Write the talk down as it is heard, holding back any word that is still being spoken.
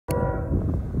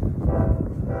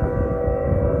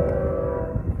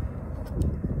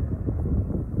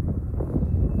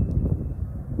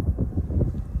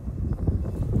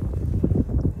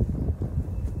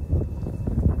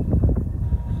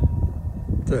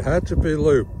Tehachapi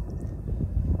Loop,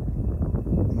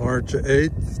 March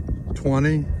 8th,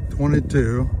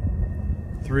 2022,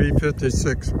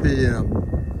 3:56 p.m.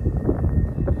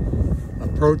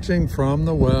 Approaching from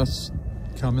the west,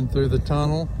 coming through the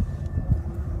tunnel.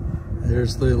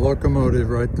 Here's the locomotive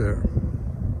right there.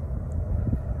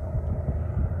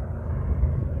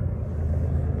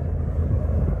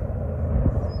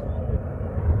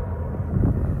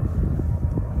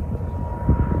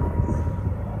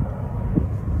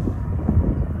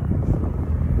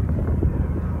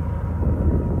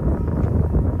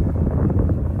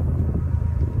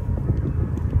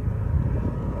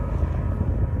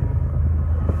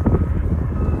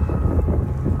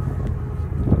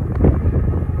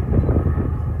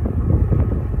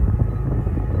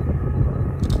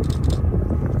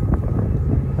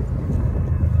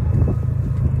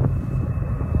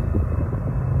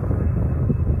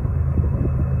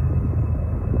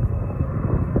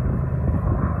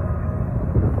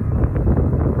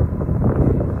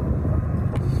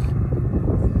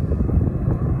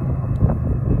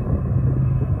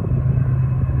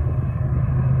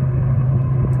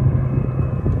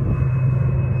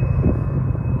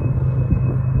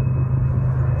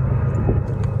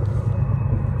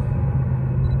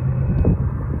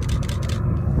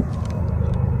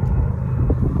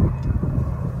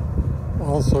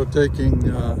 Also taking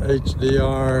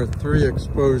HDR 3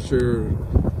 exposure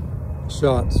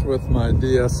shots with my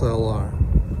DSLR.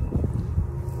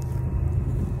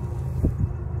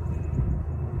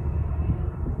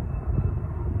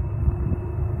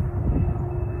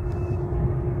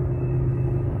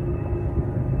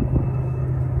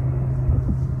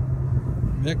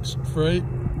 Mixed freight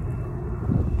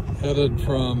headed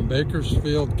from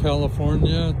Bakersfield,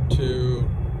 California to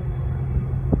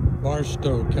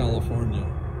Barstow, California.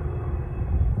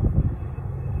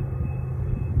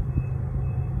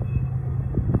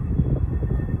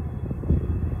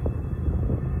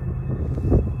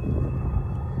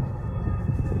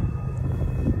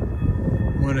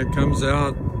 When it comes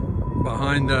out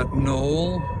behind that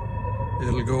knoll,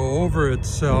 it'll go over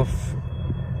itself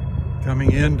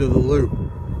coming into the loop.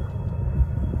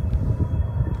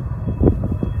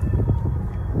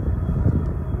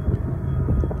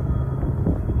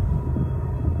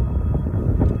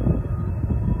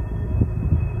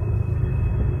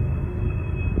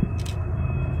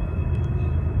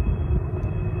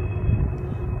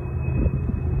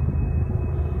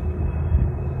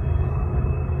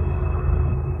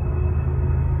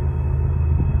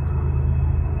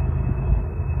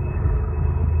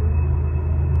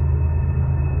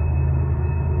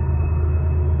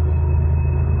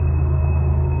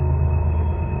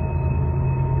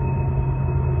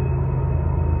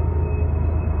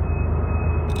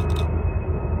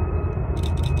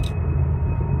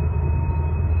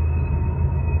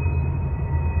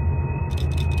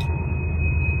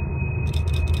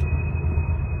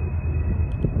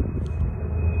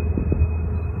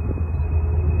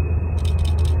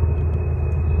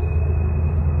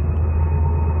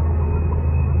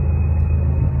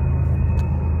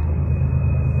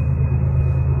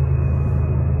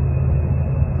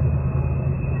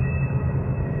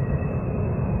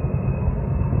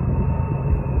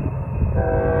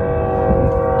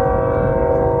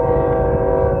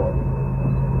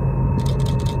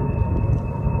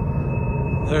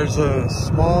 There's a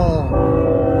small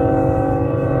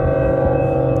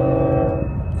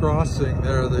crossing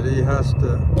there that he has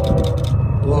to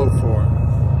blow for.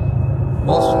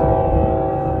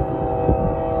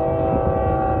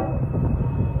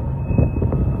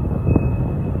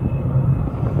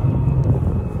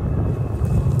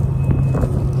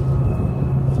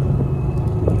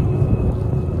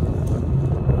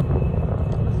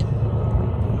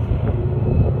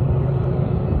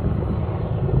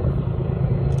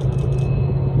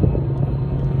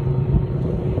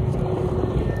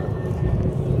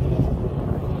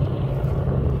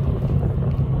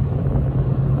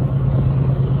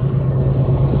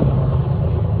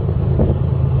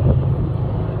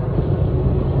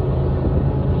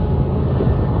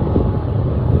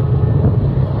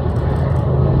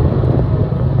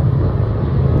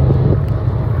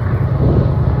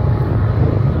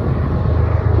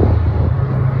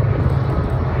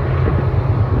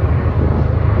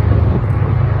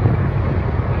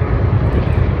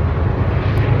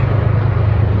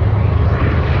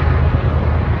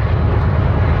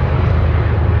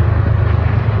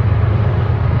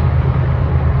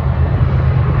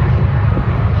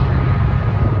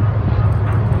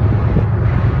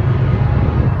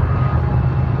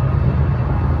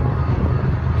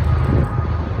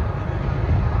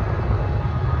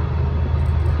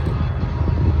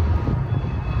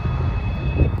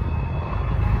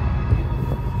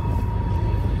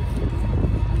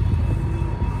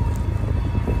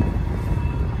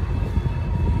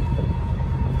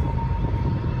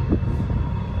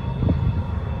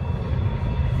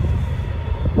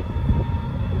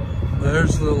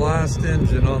 There's the last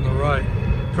engine on the right,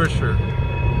 pusher.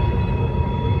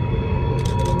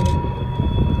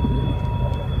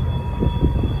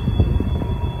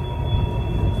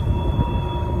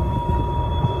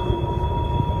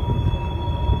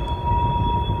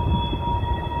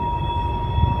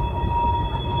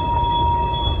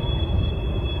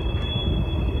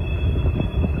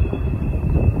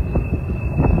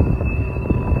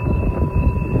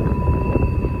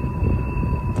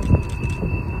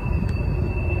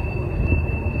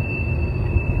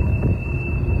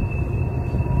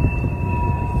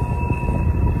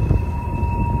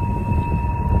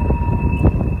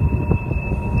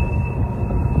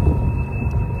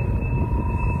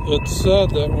 It's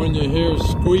said that when you hear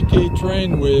squeaky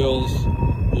train wheels,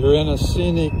 you're in a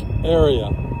scenic area,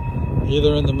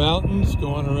 either in the mountains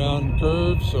going around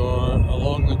curves or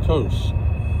along the coast.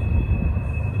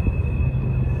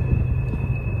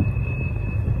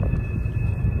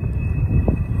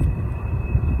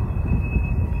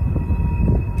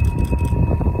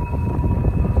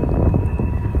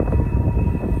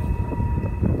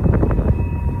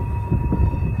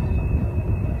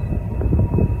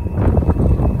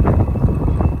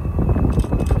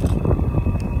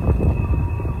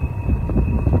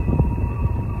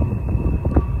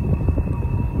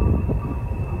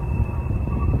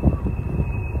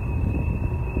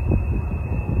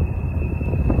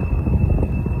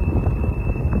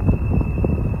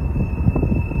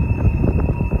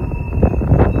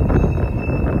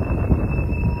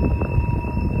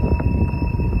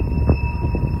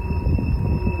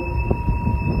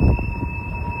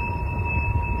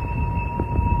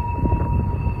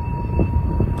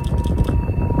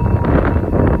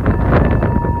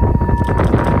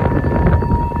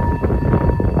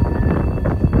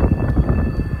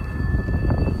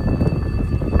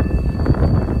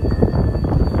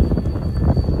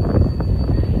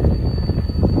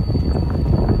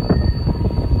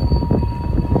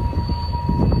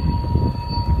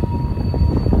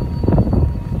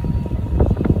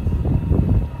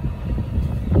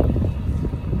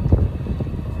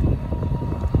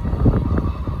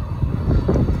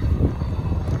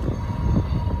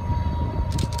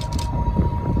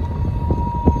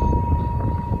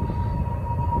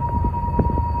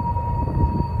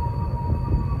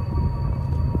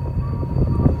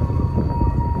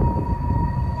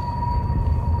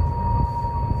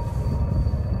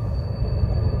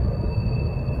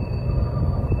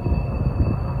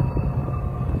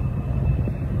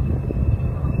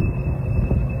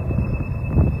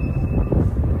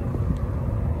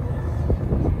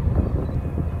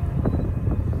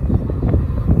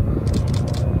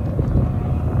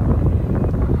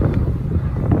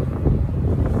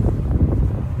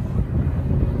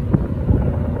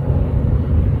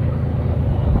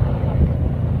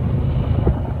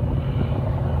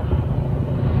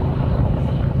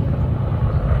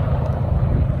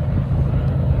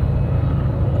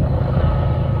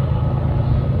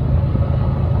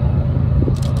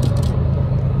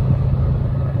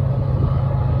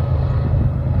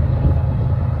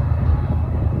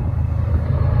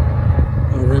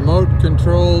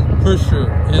 Remote-controlled pusher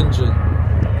engine.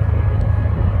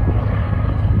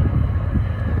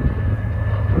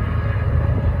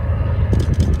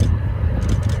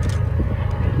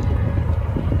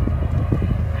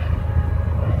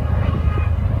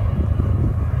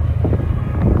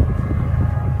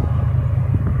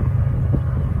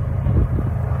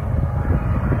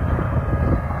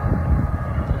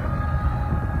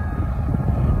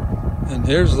 And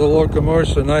here's the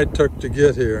locomotion I took to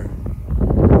get here.